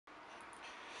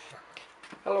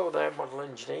Hello there, model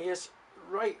engineers.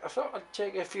 Right, I thought I'd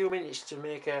take a few minutes to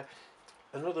make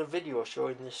another video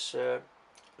showing this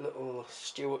little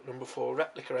Stuart no4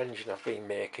 replica engine I've been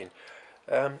making.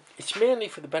 It's mainly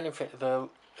for the benefit of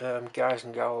the guys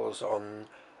and gals on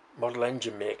Model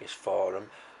Engine Makers Forum,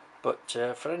 but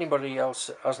for anybody else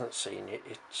that hasn't seen it,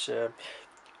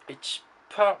 it's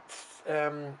part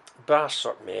bar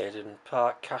stock made and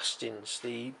part castings.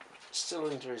 The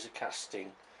cylinder is a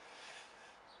casting.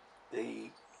 The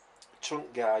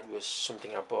trunk guide was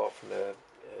something I bought from a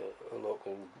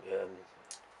local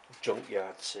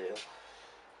junkyard sale,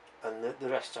 and the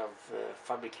rest I've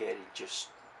fabricated just,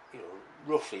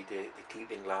 roughly to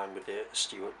keep in line with the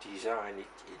Stuart design.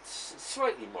 It's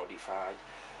slightly modified,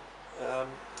 um,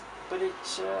 but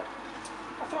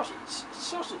I thought it's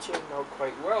sort of turned out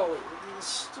quite well. There's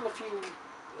still a few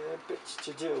bits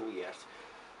to do yet,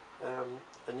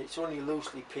 and it's only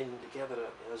loosely pinned together.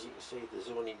 As you can see, there's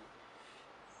only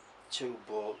two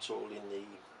bolts holding the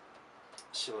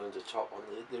cylinder top on.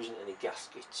 There isn't any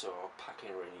gaskets or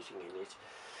packing or anything in it,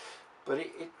 but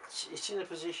it's in a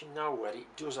position now where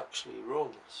it does actually run.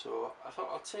 So I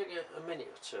thought I'd take a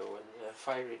minute or two and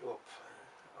fire it up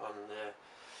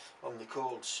on the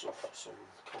cold stuff, some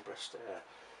compressed air.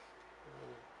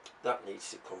 That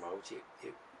needs to come out.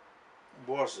 It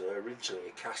was originally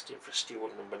a casting for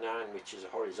Stuart no.9, which is a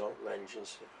horizontal engine,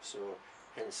 so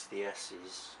hence the S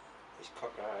is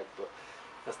cockeyed, but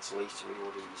that's the least of my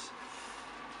worries.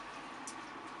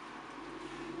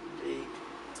 The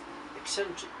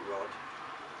eccentric rod,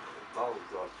 valve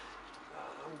rod,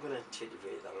 I'm going to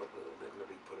titivate that up a little bit,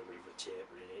 maybe put a bit of a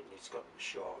taper in it, and it's got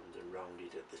shortened and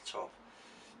rounded at the top.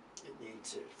 It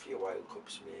needs a few oil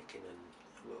cups making and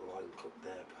a little oil cup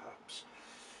there perhaps.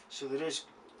 So there is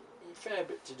a fair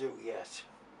bit to do yet,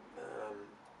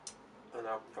 and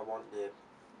I want to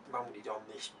mount it on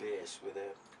this base with a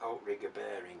outrigger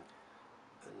bearing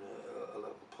and a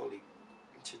little pulley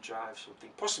to drive something,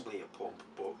 possibly a pump,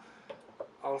 but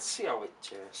I'll see how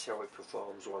it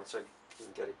performs once I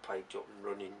can get it piped up and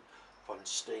running on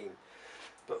steam.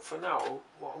 But for now,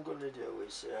 what I'm going to do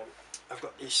is I've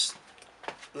got this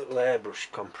little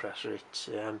airbrush compressor. It's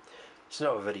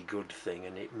not a very good thing,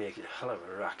 and it makes a hell of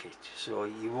a racket, so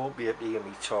you won't be able to hear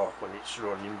me talk when it's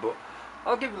running, but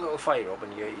I'll give it a little fire up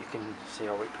and you can see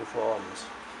how it performs.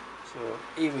 So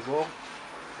here we go.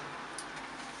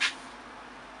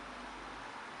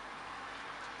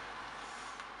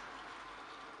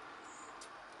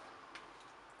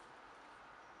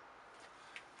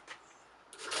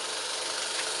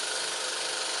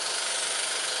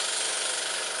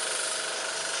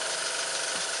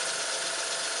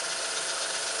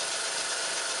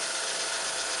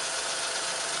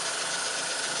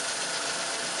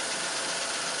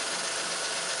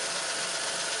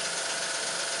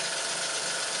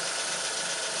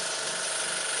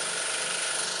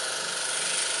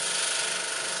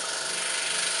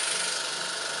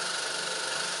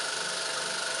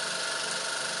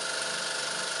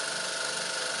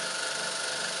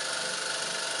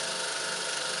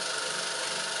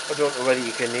 I don't know whether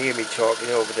you can hear me talking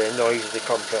over the noise of the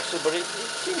compressor, but it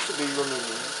seems to be running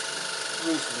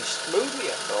reasonably smoothly,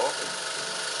 I thought.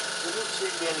 There doesn't seem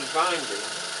to be any binding.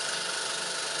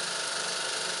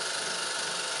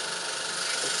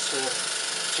 Let's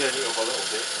turn it up a little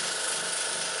bit.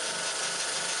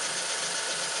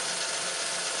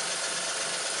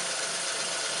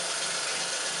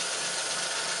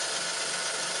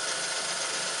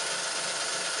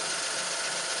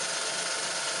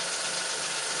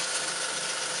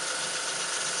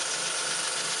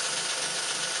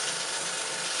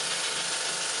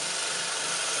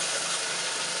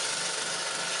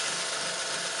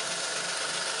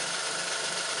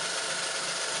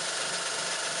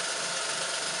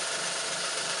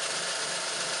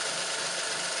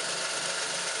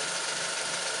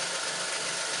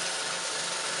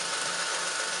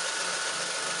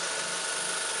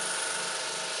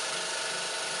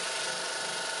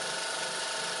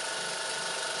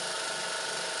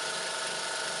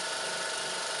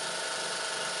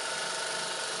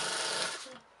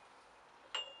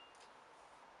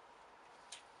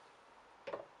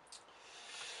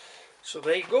 So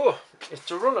there you go,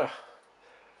 it's a runner.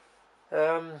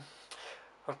 I'll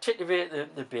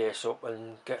titivate the base up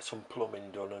and get some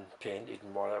plumbing done and painted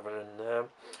and whatever, and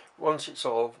once it's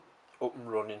all up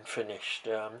and running, finished,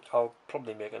 I'll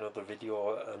probably make another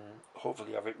video and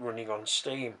hopefully have it running on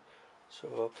Steam.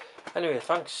 So anyway,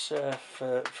 thanks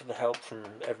for the help from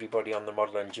everybody on the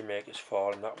Model Engine Makers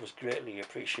Forum. That was greatly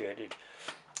appreciated.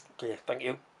 Okay, thank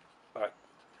you. Bye.